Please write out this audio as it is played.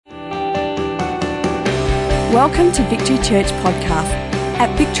Welcome to Victory Church Podcast.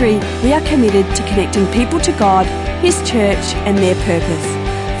 At Victory, we are committed to connecting people to God, His church and their purpose.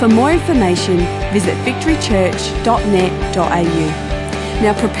 For more information, visit victorychurch.net.au.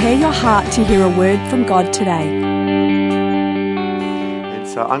 Now prepare your heart to hear a word from God today.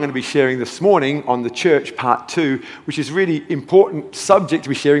 So I'm going to be sharing this morning on the church part 2, which is a really important subject to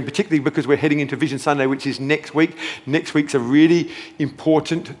be sharing, particularly because we're heading into Vision Sunday, which is next week. Next week's a really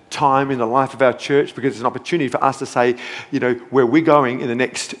important time in the life of our church because it's an opportunity for us to say, where we're going in the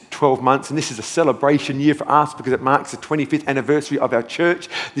next 12 months. And this is a celebration year for us because it marks the 25th anniversary of our church.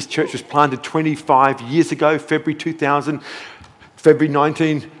 This church was planted 25 years ago, February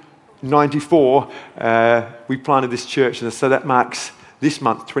 1994. We planted this church, and so that marks this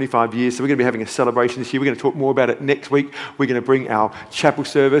month, 25 years. So we're going to be having a celebration this year. We're going to talk more about it next week. We're going to bring our chapel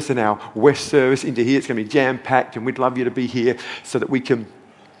service and our West service into here. It's going to be jam-packed, and we'd love you to be here so that we can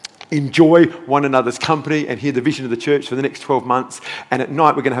enjoy one another's company and hear the vision of the church for the next 12 months. And at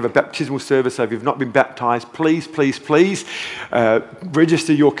night, we're going to have a baptismal service. So if you've not been baptised, please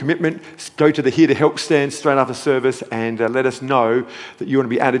register your commitment. Go to the Here to Help stand straight after service and let us know that you want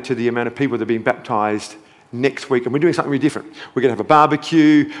to be added to the amount of people that are being baptised next week. And we're doing something really different. We're going to have a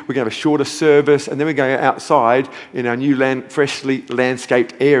barbecue, we're going to have a shorter service, and then we're going outside in our new freshly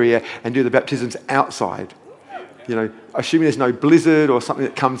landscaped area and do the baptisms outside. Assuming there's no blizzard or something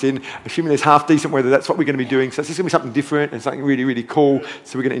that comes in, assuming there's half decent weather, that's what we're going to be doing. So it's just going to be something different and something really, really cool.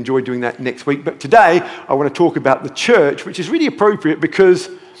 So we're going to enjoy doing that next week. But today, I want to talk about the church, which is really appropriate because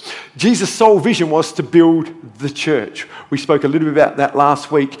Jesus' sole vision was to build the church. We spoke a little bit about that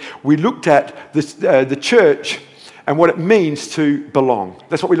last week. We looked at the church and what it means to belong.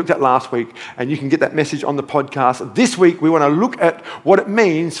 That's what we looked at last week, and you can get that message on the podcast. This week, we want to look at what it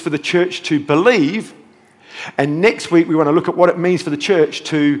means for the church to believe, and next week, we want to look at what it means for the church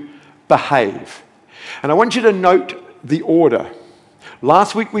to behave. And I want you to note the order.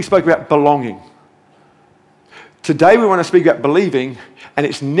 Last week, we spoke about belonging. Today, we want to speak about believing, and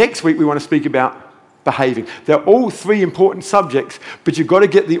it's next week we want to speak about behaving. They're all three important subjects, but you've got to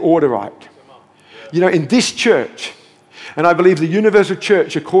get the order right. In this church, and I believe the universal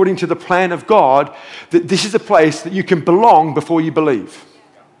church, according to the plan of God, that this is a place that you can belong before you believe.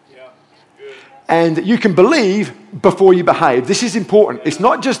 And you can believe before you behave. This is important. It's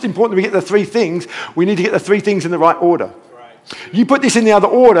not just important that we get the three things. We need to get the three things in the right order. You put this in the other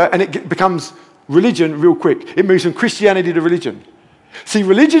order, and it becomes religion real quick. It moves from Christianity to religion. See,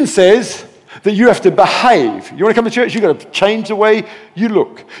 religion says that you have to behave. You want to come to church? You've got to change the way you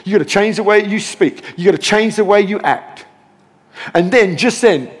look. You've got to change the way you speak. You've got to change the way you act. And then,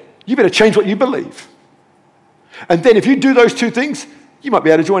 you better change what you believe. And then if you do those two things, you might be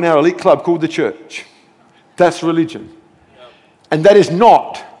able to join our elite club called the church. That's religion. And that is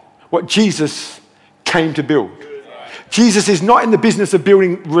not what Jesus came to build. Jesus is not in the business of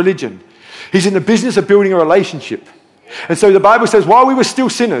building religion. He's in the business of building a relationship. And so the Bible says, while we were still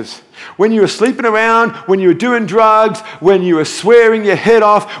sinners, when you were sleeping around, when you were doing drugs, when you were swearing your head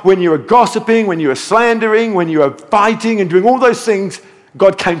off, when you were gossiping, when you were slandering, when you were fighting and doing all those things,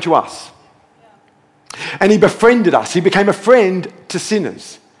 God came to us. And He befriended us. He became a friend to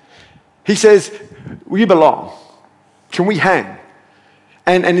sinners. He says, you belong. Can we hang?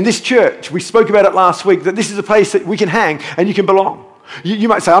 And in this church, we spoke about it last week, that this is a place that we can hang and you can belong. You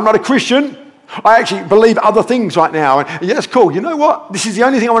might say, I'm not a Christian. I actually believe other things right now. And yeah, that's cool. You know what? This is the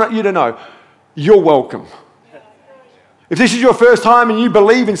only thing I want you to know. You're welcome. If this is your first time and you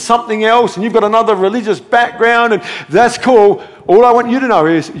believe in something else and you've got another religious background, and that's cool, all I want you to know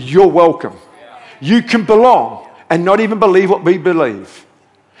is you're welcome. You can belong and not even believe what we believe.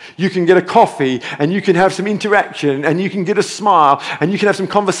 You can get a coffee and you can have some interaction and you can get a smile and you can have some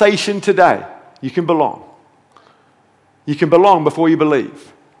conversation today. You can belong. You can belong before you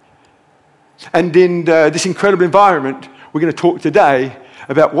believe. And in this incredible environment, we're going to talk today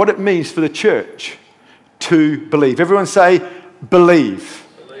about what it means for the church to believe. Everyone say, believe.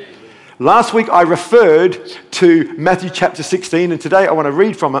 Last week I referred to Matthew chapter 16, and today I want to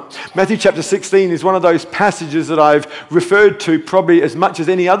read from it. Matthew chapter 16 is one of those passages that I've referred to probably as much as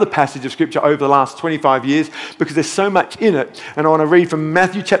any other passage of Scripture over the last 25 years because there's so much in it. And I want to read from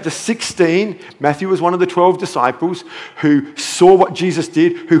Matthew chapter 16. Matthew was one of the 12 disciples who saw what Jesus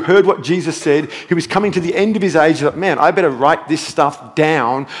did, who heard what Jesus said. He was coming to the end of his age. He thought, man, I better write this stuff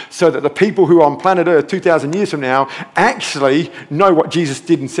down so that the people who are on planet Earth 2,000 years from now actually know what Jesus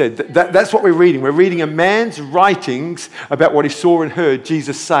did and said. That's what we're reading. We're reading a man's writings about what he saw and heard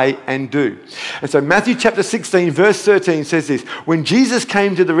Jesus say and do. And so Matthew chapter 16, verse 13 says this: when Jesus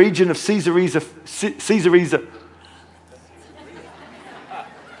came to the region of Caesarea,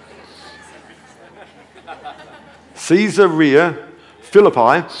 Caesarea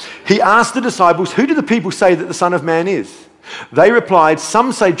Philippi, he asked the disciples, "Who do the people say that the Son of Man is?" They replied,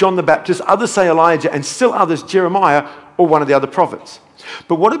 "Some say John the Baptist, others say Elijah, and still others Jeremiah or one of the other prophets."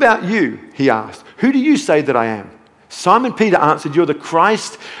 "But what about you?" he asked. "Who do you say that I am?" Simon Peter answered, "You're the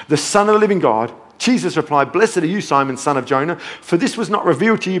Christ, the Son of the living God." Jesus replied, "Blessed are you, Simon, son of Jonah, for this was not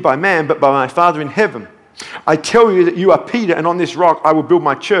revealed to you by man, but by my Father in heaven. I tell you that you are Peter, and on this rock I will build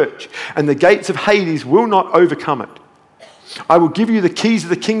my church, and the gates of Hades will not overcome it. I will give you the keys of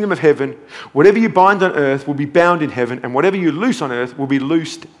the kingdom of heaven. Whatever you bind on earth will be bound in heaven, and whatever you loose on earth will be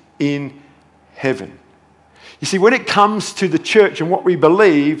loosed in heaven." You see, when it comes to the church and what we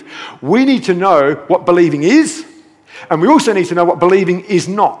believe, we need to know what believing is, and we also need to know what believing is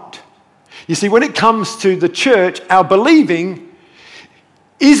not. You see, when it comes to the church, our believing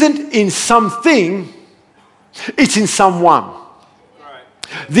isn't in something, it's in someone.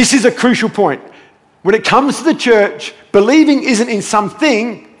 This is a crucial point. When it comes to the church, believing isn't in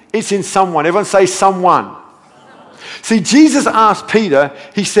something, it's in someone. Everyone say someone. See, Jesus asked Peter,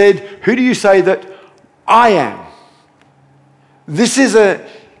 he said, "Who do you say that I am?" This is an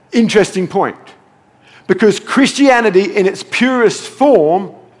interesting point, because Christianity in its purest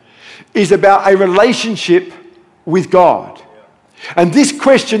form is about a relationship with God. And this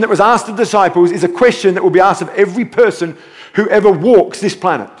question that was asked of the disciples is a question that will be asked of every person who ever walks this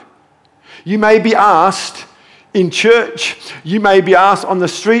planet. You may be asked in church, you may be asked on the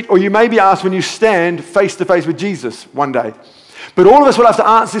street, or you may be asked when you stand face to face with Jesus one day. But all of us will have to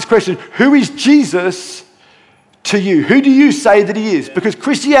answer this question: who is Jesus to you? Who do you say that he is? Because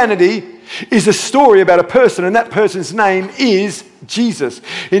Christianity is a story about a person, and that person's name is Jesus.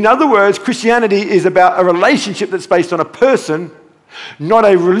 In other words, Christianity is about a relationship that's based on a person, not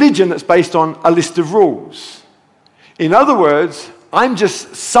a religion that's based on a list of rules. In other words, I'm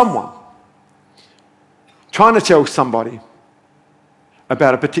just someone trying to tell somebody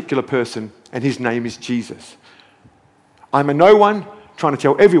about a particular person, and his name is Jesus. I'm a no one trying to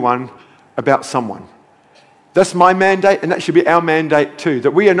tell everyone about someone. That's my mandate, and that should be our mandate too,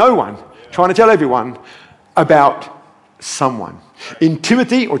 that we are no one trying to tell everyone about someone. In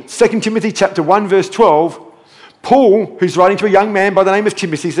Timothy, or 2 Timothy chapter 1, verse 12, Paul, who's writing to a young man by the name of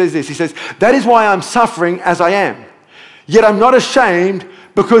Timothy, says this. He says, "That is why I'm suffering as I am. Yet I'm not ashamed,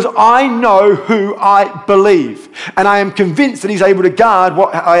 because I know who I believe, and I am convinced that he's able to guard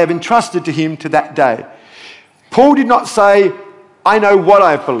what I have entrusted to him to that day." Paul did not say, "I know what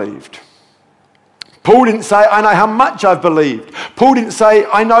I've believed." Paul didn't say, "I know how much I've believed." Paul didn't say,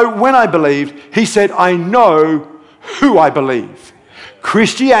 "I know when I believed." He said, "I know who I believe."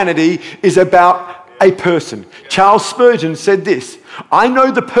 Christianity is about a person. Charles Spurgeon said this, "I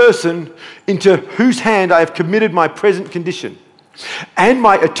know the person into whose hand I have committed my present condition and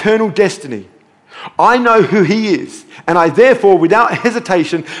my eternal destiny. I know who he is, and I therefore, without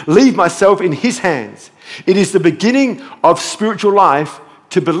hesitation, leave myself in his hands. It is the beginning of spiritual life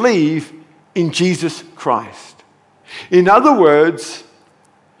to believe in Jesus Christ." In other words,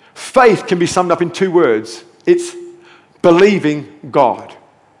 faith can be summed up in two words. It's believing God.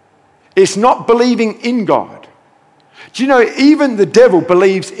 It's not believing in God. Do you know, even the devil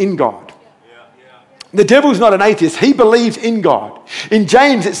believes in God. The devil's not an atheist. He believes in God. In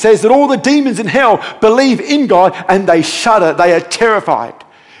James, it says that all the demons in hell believe in God, and they shudder. They are terrified.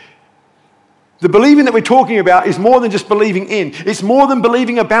 The believing that we're talking about is more than just believing in. It's more than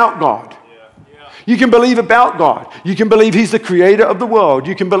believing about God. You can believe about God. You can believe he's the creator of the world.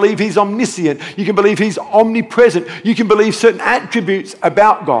 You can believe he's omniscient. You can believe he's omnipresent. You can believe certain attributes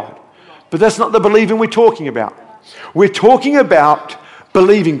about God. But that's not the believing we're talking about. We're talking about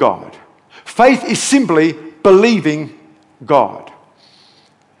believing God. Faith is simply believing God.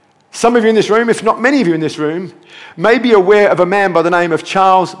 Some of you in this room, if not many of you in this room, may be aware of a man by the name of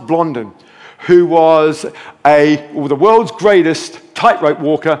Charles Blondin, who was the world's greatest tightrope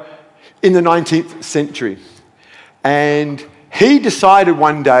walker in the 19th century. And he decided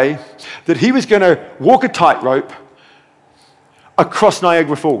one day that he was going to walk a tightrope across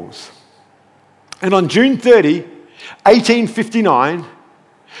Niagara Falls. And on June 30, 1859,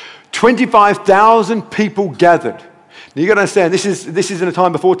 25,000 people gathered. Now you've got to understand, this is in a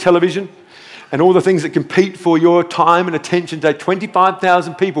time before television and all the things that compete for your time and attention today.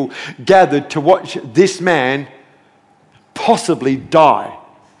 25,000 people gathered to watch this man possibly die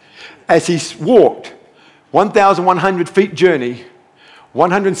as he walked 1,100 feet journey,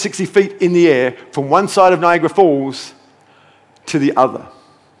 160 feet in the air from one side of Niagara Falls to the other.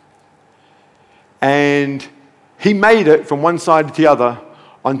 And he made it from one side to the other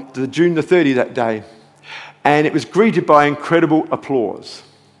on June the 30th that day. And it was greeted by incredible applause.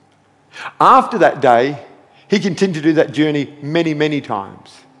 After that day, he continued to do that journey many, many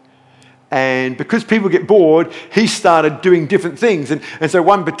times. And because people get bored, he started doing different things. And so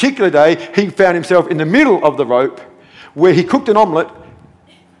one particular day, he found himself in the middle of the rope where he cooked an omelette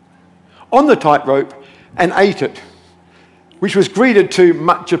on the tightrope and ate it, which was greeted to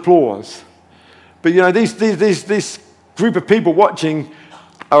much applause. But you know, this group of people watching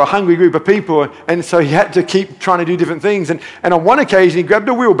are a hungry group of people, and so he had to keep trying to do different things. And on one occasion, he grabbed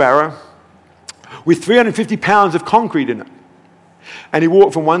a wheelbarrow with 350 pounds of concrete in it. And he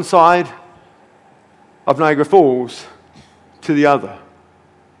walked from one side of Niagara Falls to the other,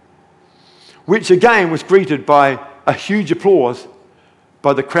 which again was greeted by a huge applause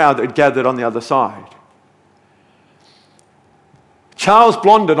by the crowd that had gathered on the other side. Charles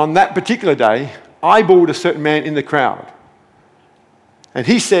Blondin, on that particular day, eyeballed a certain man in the crowd. And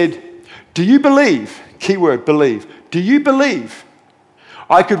he said, "Do you believe," keyword believe, "do you believe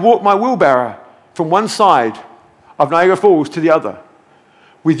I could walk my wheelbarrow from one side of Niagara Falls to the other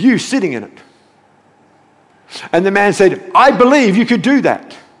with you sitting in it?" And the man said, "I believe you could do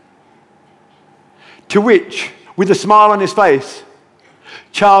that." To which, with a smile on his face,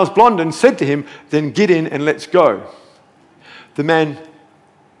 Charles Blondin said to him, "Then get in and let's go." The man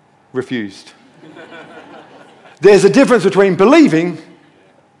refused. There's a difference between believing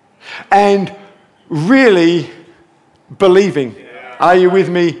and really believing. Are you with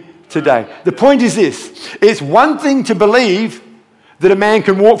me today? The point is this. It's one thing to believe that a man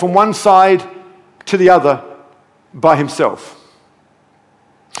can walk from one side to the other by himself.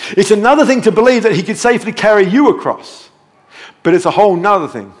 It's another thing to believe that he could safely carry you across. But it's a whole nother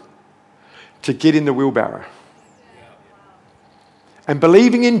thing to get in the wheelbarrow. And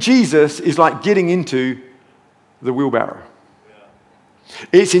believing in Jesus is like getting into the wheelbarrow.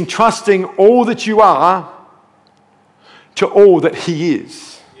 It's entrusting all that you are to all that he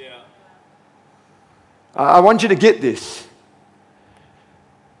is. I want you to get this.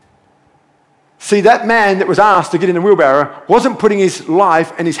 See, that man that was asked to get in the wheelbarrow wasn't putting his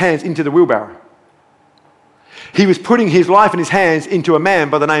life and his hands into the wheelbarrow. He was putting his life and his hands into a man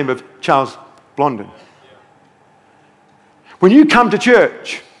by the name of Charles Blondin. When you come to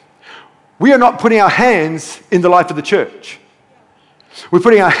church, we are not putting our hands in the life of the church. We're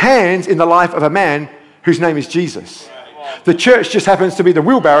putting our hands in the life of a man whose name is Jesus. The church just happens to be the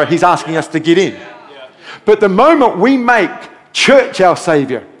wheelbarrow he's asking us to get in. But the moment we make church our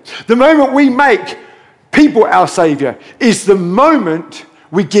Savior, the moment we make people our Savior, is the moment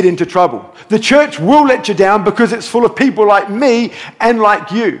we get into trouble. The church will let you down because it's full of people like me and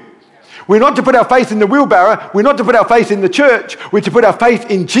like you. We're not to put our faith in the wheelbarrow. We're not to put our faith in the church. We're to put our faith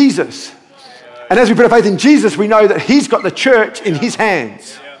in Jesus. And as we put our faith in Jesus, we know that he's got the church in his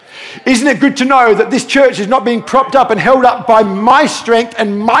hands. Isn't it good to know that this church is not being propped up and held up by my strength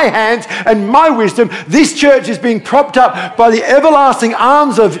and my hands and my wisdom? This church is being propped up by the everlasting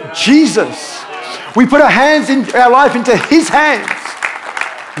arms of Jesus. We put our life into his hands,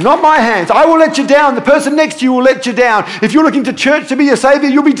 not my hands. I will let you down. The person next to you will let you down. If you're looking to church to be your Savior,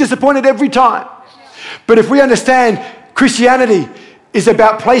 you'll be disappointed every time. But if we understand Christianity is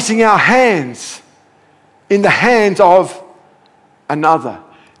about placing our hands in the hands of another,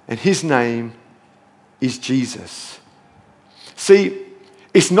 and his name is Jesus. See,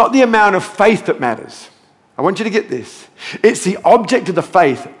 it's not the amount of faith that matters. I want you to get this. It's the object of the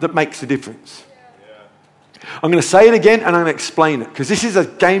faith that makes the difference. I'm going to say it again and I'm going to explain it because this is a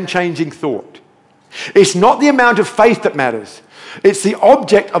game-changing thought. It's not the amount of faith that matters. It's the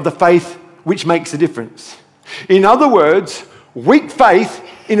object of the faith which makes the difference. In other words, weak faith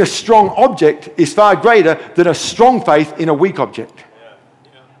in a strong object is far greater than a strong faith in a weak object.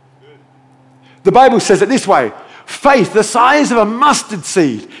 The Bible says it this way: faith the size of a mustard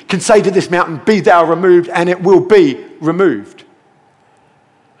seed can say to this mountain, "Be thou removed," and it will be removed.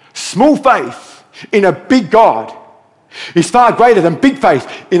 Small faith in a big God is far greater than big faith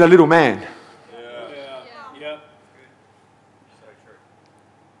in a little man.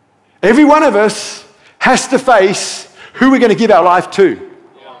 Every one of us has to face who we're going to give our life to.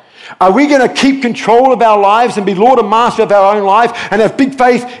 Are we going to keep control of our lives and be Lord and Master of our own life and have big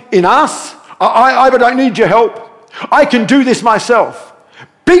faith in us? I don't need your help. I can do this myself.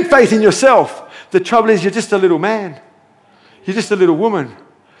 Big faith in yourself. The trouble is you're just a little man. You're just a little woman.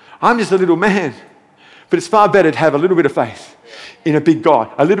 I'm just a little man. But it's far better to have a little bit of faith in a big God.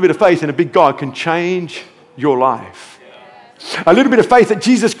 A little bit of faith in a big God can change your life. A little bit of faith that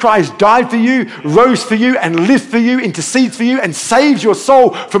Jesus Christ died for you, rose for you, and lived for you, intercedes for you, and saves your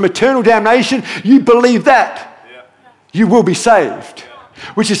soul from eternal damnation. You believe that, you will be saved.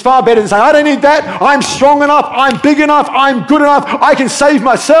 Which is far better than saying, I don't need that, I'm strong enough, I'm big enough, I'm good enough, I can save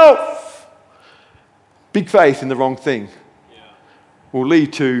myself. Big faith in the wrong thing will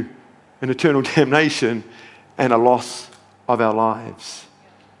lead to an eternal damnation and a loss of our lives.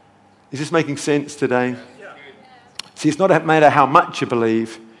 Is this making sense today? See, it's not a matter how much you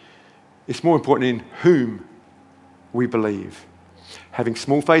believe. It's more important in whom we believe. Having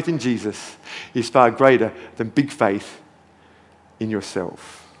small faith in Jesus is far greater than big faith in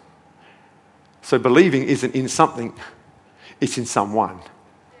yourself. So believing isn't in something, it's in someone.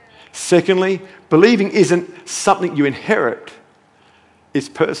 Secondly, believing isn't something you inherit, it's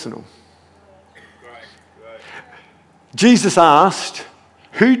personal. Jesus asked,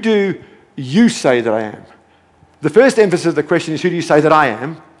 who do you say that I am? The first emphasis of the question is, who do you say that I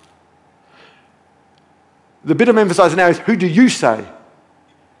am? The bit I'm emphasizing now is, who do you say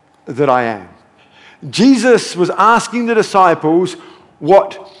that I am? Jesus was asking the disciples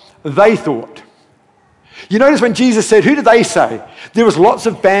what they thought. You notice when Jesus said, who did they say? There was lots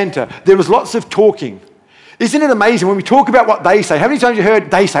of banter. There was lots of talking. Isn't it amazing when we talk about what they say? How many times have you heard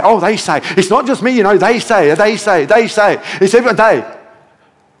they say? Oh, they say. It's not just me, they say, they say, they say. It's everyone, they.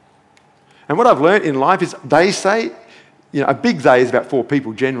 And what I've learned in life is they say, a big they is about 4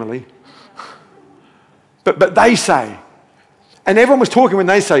 people generally. But they say. And everyone was talking when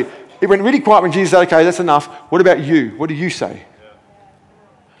they say. It went really quiet when Jesus said, okay, that's enough. What about you? What do you say?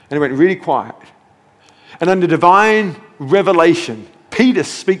 And it went really quiet. And under divine revelation, Peter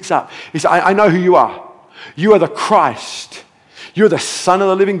speaks up. He said, I know who you are. You are the Christ. You're the Son of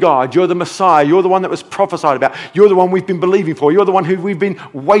the living God. You're the Messiah. You're the one that was prophesied about. You're the one we've been believing for. You're the one who we've been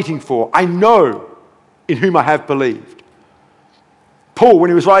waiting for. I know in whom I have believed. Paul, when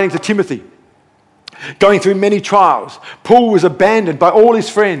he was writing to Timothy, going through many trials, Paul was abandoned by all his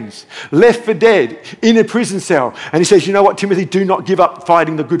friends, left for dead, in a prison cell. And he says, you know what, Timothy, do not give up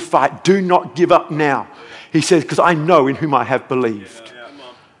fighting the good fight. Do not give up now. He says, because I know in whom I have believed.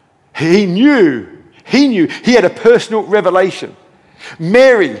 He knew. He had a personal revelation.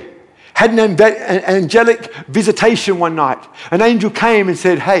 Mary had an angelic visitation one night. An angel came and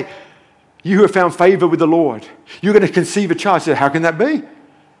said, hey, you who have found favor with the Lord, you're going to conceive a child. She said, how can that be?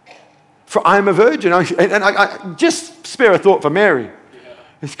 For I am a virgin. And I just spare a thought for Mary.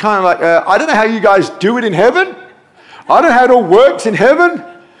 It's kind of like, I don't know how you guys do it in heaven. I don't know how it all works in heaven.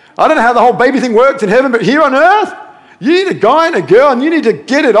 I don't know how the whole baby thing works in heaven, but here on earth, you need a guy and a girl, and you need to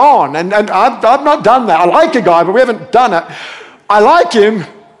get it on. And I've not done that. I like a guy, but we haven't done it. I like him,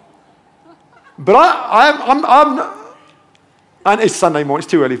 but I'm and it's Sunday morning. It's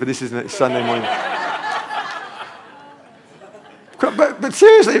too early for this, isn't it? It's Sunday morning. But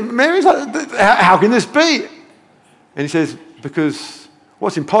seriously, Mary's like, how can this be? And he says, because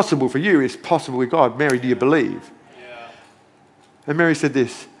what's impossible for you is possible with God. Mary, do you believe? Yeah. And Mary said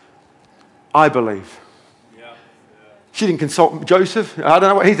this, I believe. Yeah. She didn't consult Joseph. I don't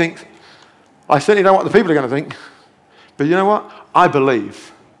know what he thinks. I certainly don't know what the people are going to think. But you know what? I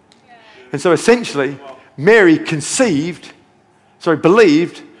believe. Yeah. And so essentially, Mary believed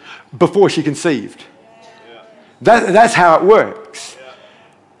before she conceived. Yeah. That's how it works. Yeah.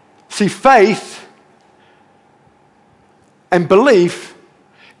 See, faith and belief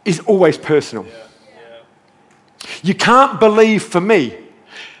is always personal. Yeah. Yeah. You can't believe for me,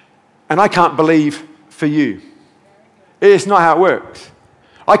 and I can't believe for you. It's not how it works.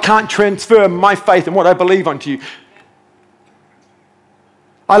 I can't transfer my faith and what I believe onto you.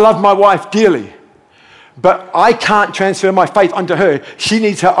 I love my wife dearly, but I can't transfer my faith onto her. She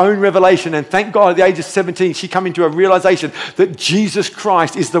needs her own revelation, and thank God at the age of 17, she came into a realization that Jesus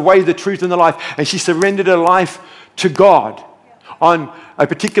Christ is the way, the truth, and the life, and she surrendered her life to God on a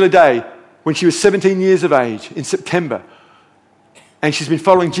particular day when she was 17 years of age in September, and she's been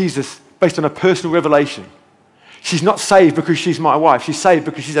following Jesus based on a personal revelation. She's not saved because she's my wife. She's saved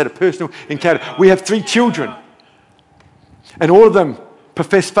because she's had a personal encounter. We have 3 children, and all of them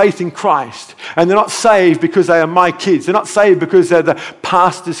profess faith in Christ, and they're not saved because they are my kids. They're not saved because they're the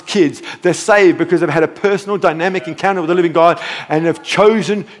pastor's kids. They're saved because they've had a personal dynamic encounter with the living God and have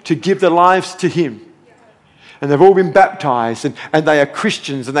chosen to give their lives to Him. And they've all been baptized, and they are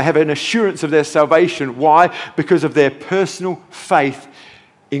Christians, and they have an assurance of their salvation. Why? Because of their personal faith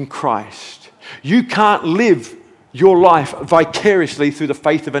in Christ. You can't live your life vicariously through the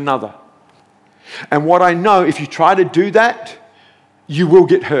faith of another. And what I know, if you try to do that, you will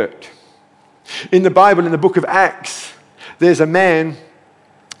get hurt. In the Bible, in the book of Acts, there's a man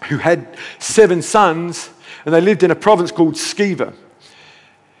who had 7 sons, and they lived in a province called Sceva.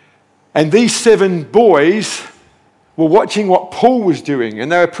 And these 7 boys were watching what Paul was doing, and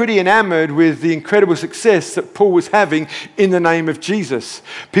they were pretty enamored with the incredible success that Paul was having in the name of Jesus.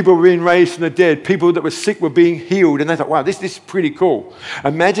 People were being raised from the dead. People that were sick were being healed, and they thought, wow, this is pretty cool.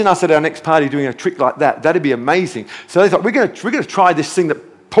 Imagine us at our next party doing a trick like that. That'd be amazing. So they thought, we're going to try this thing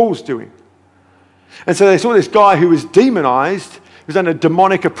that Paul's doing. And so they saw this guy who was demonized, who was under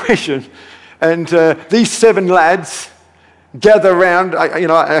demonic oppression, and these 7 lads gather around,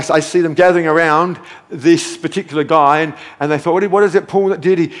 I see them gathering around this particular guy, and they thought, what is it Paul that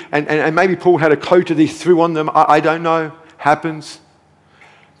did? And maybe Paul had a coat that he threw on them. I don't know. Happens.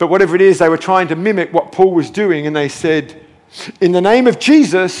 But whatever it is, they were trying to mimic what Paul was doing, and they said, in the name of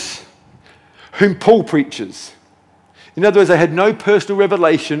Jesus, whom Paul preaches. In other words, they had no personal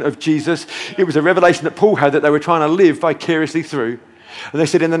revelation of Jesus. It was a revelation that Paul had that they were trying to live vicariously through. And they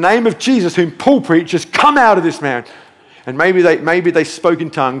said, in the name of Jesus, whom Paul preaches, come out of this man. And maybe they spoke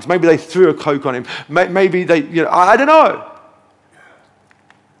in tongues. Maybe they threw a cloak on him. Maybe they, I don't know.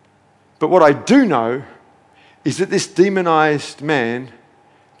 But what I do know is that this demonized man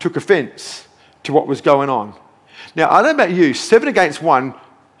took offense to what was going on. Now, I don't know about you, 7 against 1,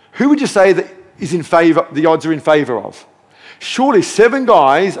 who would you say that is in favor, the odds are in favor of? Surely 7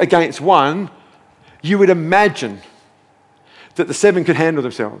 guys against 1, you would imagine that the 7 could handle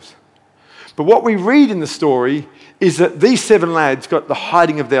themselves. But what we read in the story is that these 7 lads got the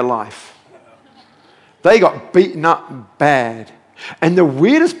hiding of their life. They got beaten up bad. And the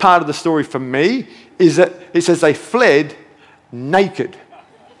weirdest part of the story for me is that it says they fled naked.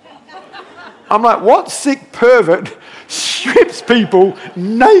 I'm like, what sick pervert strips people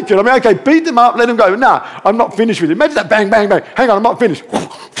naked? I mean, okay, beat them up, let them go. No, I'm not finished with it. Imagine that, bang, bang, bang. Hang on, I'm not finished.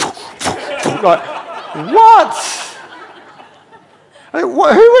 Like, what? I mean, who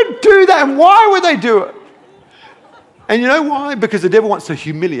would do that, and why would they do it? And you know why? Because the devil wants to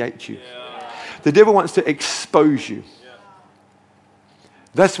humiliate you. The devil wants to expose you.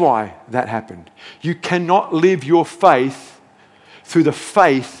 That's why that happened. You cannot live your faith through the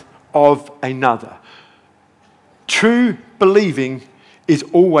faith of another. True believing is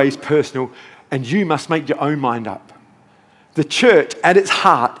always personal, and you must make your own mind up. The church, at its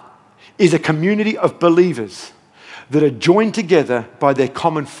heart, is a community of believers that are joined together by their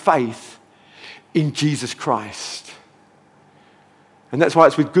common faith in Jesus Christ. And that's why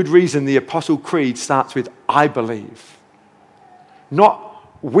it's with good reason the Apostle Creed starts with, I believe. Not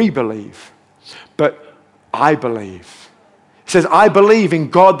we believe, but I believe. It says, I believe in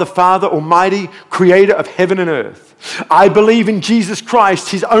God the Father Almighty, creator of heaven and earth. I believe in Jesus Christ,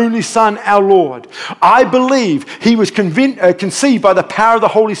 his only Son, our Lord. I believe he was conceived by the power of the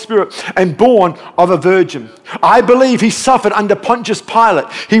Holy Spirit and born of a virgin. I believe he suffered under Pontius Pilate.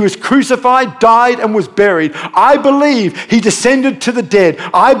 He was crucified, died, and was buried. I believe he descended to the dead.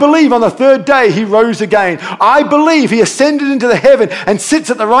 I believe on the 3rd day he rose again. I believe he ascended into the heaven and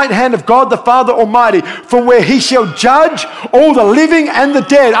sits at the right hand of God the Father Almighty, from where he shall judge all the living and the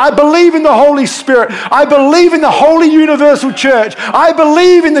dead. I believe in the Holy Spirit. I believe in the Holy Universal Church. I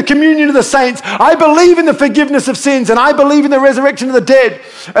believe in the communion of the saints. I believe in the forgiveness of sins, and I believe in the resurrection of the dead,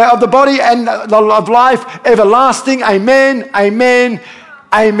 of the body and of life everlasting. Amen, amen,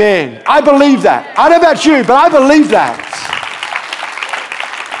 amen. I believe that. I don't know about you, but I believe that.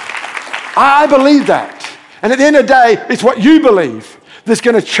 I believe that. And at the end of the day, it's what you believe that's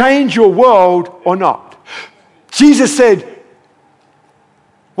going to change your world or not. Jesus said,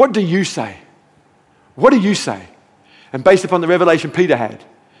 what do you say? What do you say? And based upon the revelation Peter had,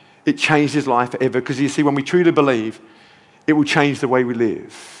 it changed his life forever. Because you see, when we truly believe, it will change the way we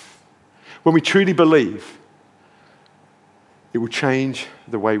live. When we truly believe, it will change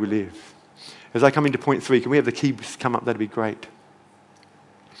the way we live. As I come into point 3, can we have the keys come up? That'd be great.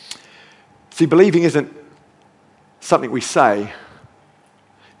 See, believing isn't something we say,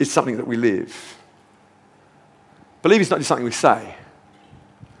 it's something that we live. Believing is not just something we say,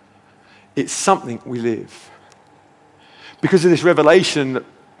 it's something we live. Because of this revelation that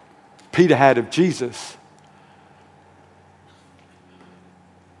Peter had of Jesus,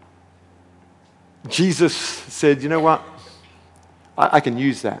 Jesus said, you know what? I can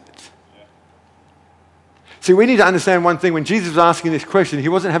use that. See, we need to understand one thing. When Jesus was asking this question, he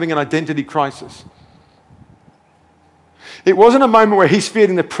wasn't having an identity crisis. It wasn't a moment where he's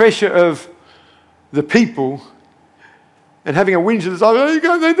feeling the pressure of the people and having a whinge of this, oh, you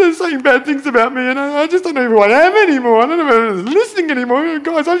guys, they're saying bad things about me, and I just don't know who I am anymore. I don't know if I'm listening anymore.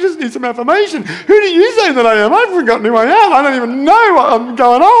 Guys, I just need some affirmation. Who do you say that I am? I've forgotten who I am. I don't even know what's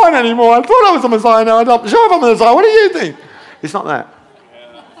going on anymore. I thought I was the Messiah, now I'm not sure if I'm the Messiah. What do you think? It's not that.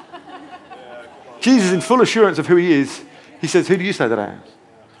 Jesus, in full assurance of who he is, he says, who do you say that I am?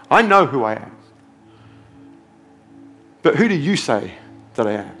 I know who I am. but who do you say that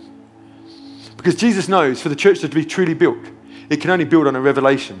I am? Because Jesus knows for the church to be truly built, it can only build on a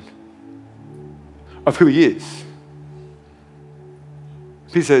revelation of who he is.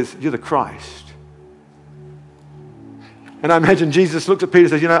 Peter says, you're the Christ. And I imagine Jesus looked at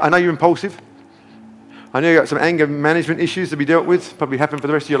Peter and says, I know you're impulsive. I know you've got some anger management issues to be dealt with, probably happen for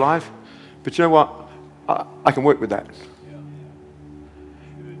the rest of your life. But you know what? I can work with that.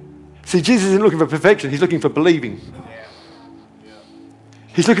 See, Jesus isn't looking for perfection. He's looking for believing.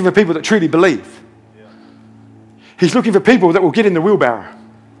 He's looking for people that truly believe. He's looking for people that will get in the wheelbarrow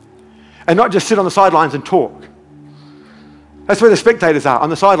and not just sit on the sidelines and talk. That's where the spectators are, on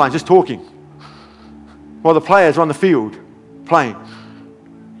the sidelines, just talking, while the players are on the field playing.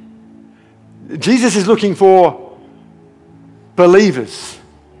 Jesus is looking for believers,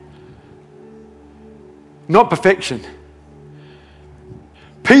 not perfection.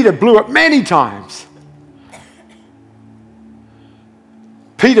 Peter blew it many times.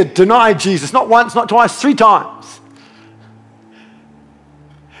 Peter denied Jesus, not once, not twice, 3 times.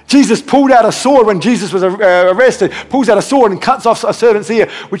 Jesus pulled out a sword when Jesus was arrested, pulls out a sword and cuts off a servant's ear,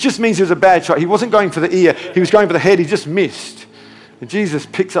 which just means he was a bad shot. He wasn't going for the ear, he was going for the head, he just missed. And Jesus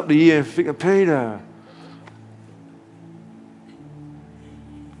picks up the ear and thinks, Peter.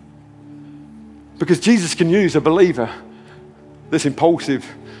 Because Jesus can use a believer that's impulsive,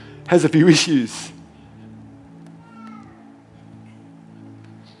 has a few issues.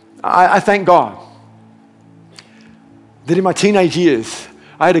 I thank God that in my teenage years,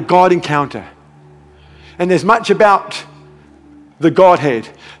 I had a God encounter. And there's much about the Godhead.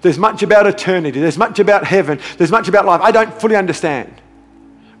 There's much about eternity. There's much about heaven. There's much about life. I don't fully understand.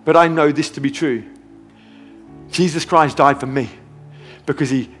 But I know this to be true. Jesus Christ died for me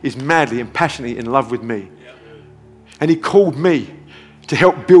because he is madly and passionately in love with me. And he called me to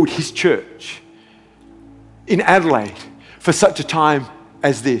help build his church in Adelaide for such a time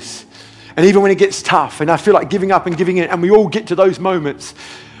as this. And even when it gets tough and I feel like giving up and giving in, and we all get to those moments,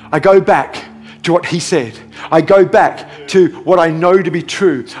 I go back to what he said. I go back to what I know to be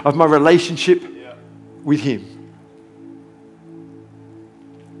true of my relationship with him.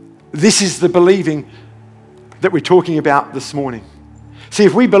 This is the believing that we're talking about this morning. See,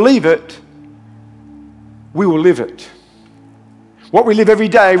 if we believe it, we will live it. What we live every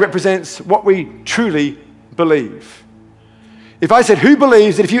day represents what we truly believe. If I said, who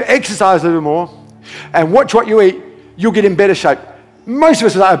believes that if you exercise a little more and watch what you eat, you'll get in better shape? Most of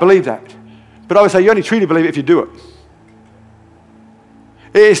us would say, I believe that. But I would say, you only truly believe it if you do it.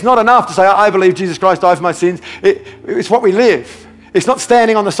 It's not enough to say, I believe Jesus Christ died for my sins. It's what we live. It's not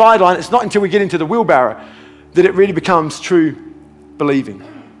standing on the sideline. It's not until we get into the wheelbarrow that it really becomes true believing.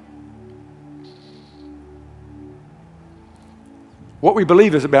 What we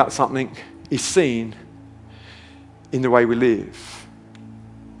believe is about something is seen in the way we live.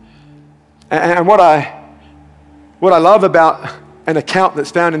 And what I love about an account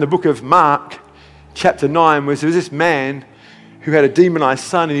that's found in the book of Mark, chapter 9, was there was this man who had a demonized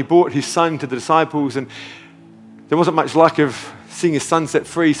son, and he brought his son to the disciples, and there wasn't much luck of seeing his son set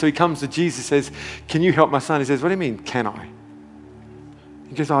free, so he comes to Jesus and says, can you help my son? He says, what do you mean, can I?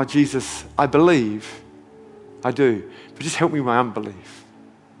 He goes, oh, Jesus, I believe. I do. But just help me with my unbelief.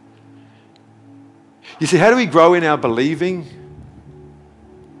 You see, how do we grow in our believing?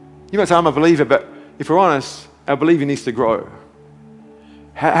 You might say, I'm a believer, but if we're honest, our believing needs to grow.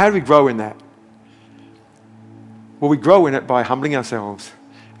 How do we grow in that? Well, we grow in it by humbling ourselves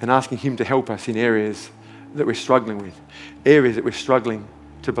and asking him to help us in areas that we're struggling with, areas that we're struggling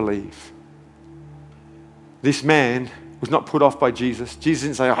to believe. This man was not put off by Jesus. Jesus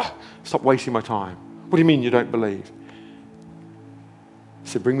didn't say, oh, stop wasting my time. What do you mean you don't believe? He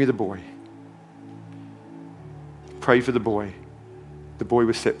said, bring me the boy. Pray for the boy. The boy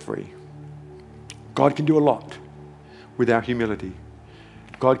was set free. God can do a lot with our humility.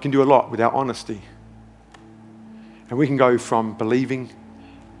 God can do a lot with our honesty. And we can go from believing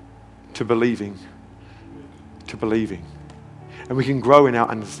to believing to believing. And we can grow in our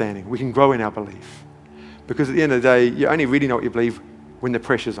understanding. We can grow in our belief. Because at the end of the day, you only really know what you believe when the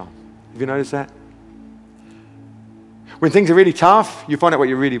pressure's on. Have you noticed that? When things are really tough, you find out what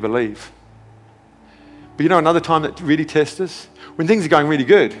you really believe. But you know another time that really tests us? When things are going really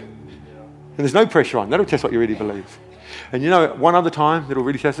good and there's no pressure on, that'll test what you really believe. And you know one other time that'll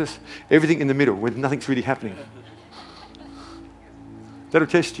really test us? Everything in the middle, when nothing's really happening. That'll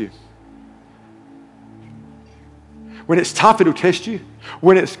test you. When it's tough, it'll test you.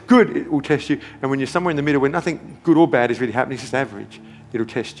 When it's good, it will test you. And when you're somewhere in the middle where nothing good or bad is really happening, it's just average, it'll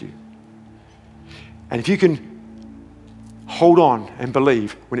test you. And if you can hold on and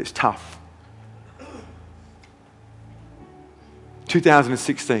believe when it's tough,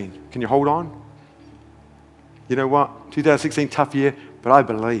 2016, can you hold on? You know what? 2016, tough year, but I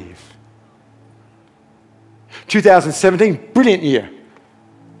believe. 2017, brilliant year.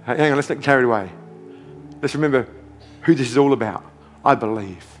 Hang on, let's not get carried away. Let's remember who this is all about. I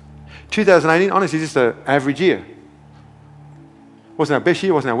believe. 2018, honestly, just an average year. Wasn't our best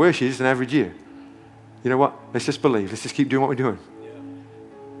year, wasn't our worst year, just an average year. You know what? Let's just believe. Let's just keep doing what we're doing. Yeah.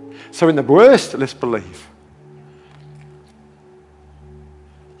 So in the worst, let's believe.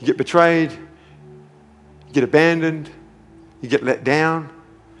 You get betrayed, you get abandoned, you get let down,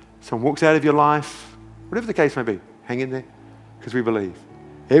 someone walks out of your life, whatever the case may be, hang in there, because we believe.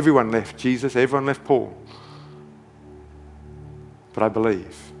 Everyone left Jesus, everyone left Paul. But I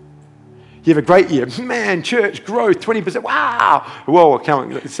believe. You have a great year. Man, church growth, 20%. Wow. Whoa,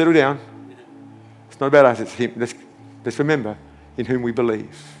 come on, settle down. It's not about us, it's him. Let's remember in whom we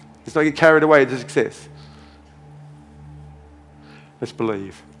believe. Let's not get carried away with success. Let's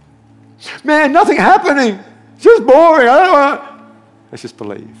believe. Man, nothing happening. It's just boring. I don't want. Let's just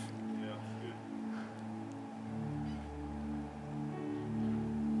believe.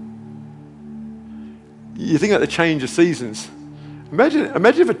 You think about the change of seasons. Imagine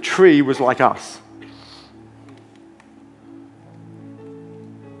if a tree was like us.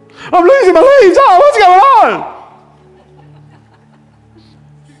 I'm losing my leaves. Oh, what's going on?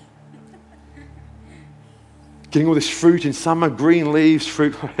 Getting all this fruit in summer, green leaves,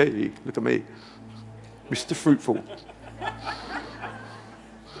 fruit. Hey, look at me. Mr. Fruitful.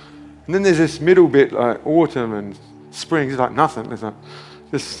 And then there's this middle bit, like autumn and spring. It's like nothing. There's like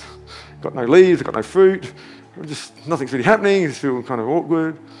this. Got no leaves, got no fruit, just nothing's really happening, it's feeling kind of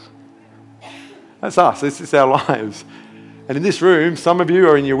awkward. That's us, it's our lives. And in this room, some of you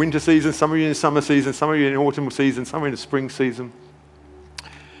are in your winter season, some of you in summer season, some of you in autumn season, some are in the spring season.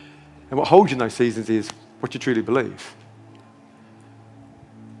 And what holds you in those seasons is what you truly believe.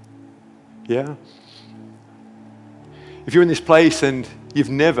 Yeah? If you're in this place and you've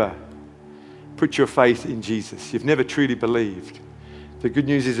never put your faith in Jesus, you've never truly believed, the good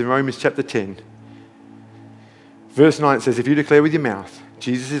news is in Romans chapter 10, verse 9, it says, if you declare with your mouth,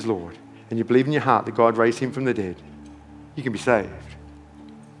 Jesus is Lord, and you believe in your heart that God raised him from the dead, you can be saved.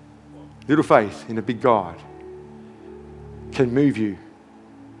 Little faith in a big God can move you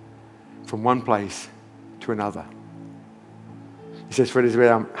from one place to another. He says, for it is with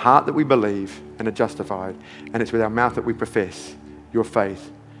our heart that we believe and are justified, and it's with our mouth that we profess your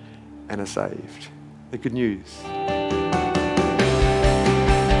faith and are saved. The good news.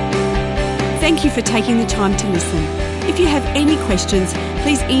 Thank you for taking the time to listen. If you have any questions,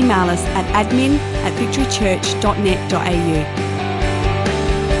 please email us at admin@victorychurch.net.au.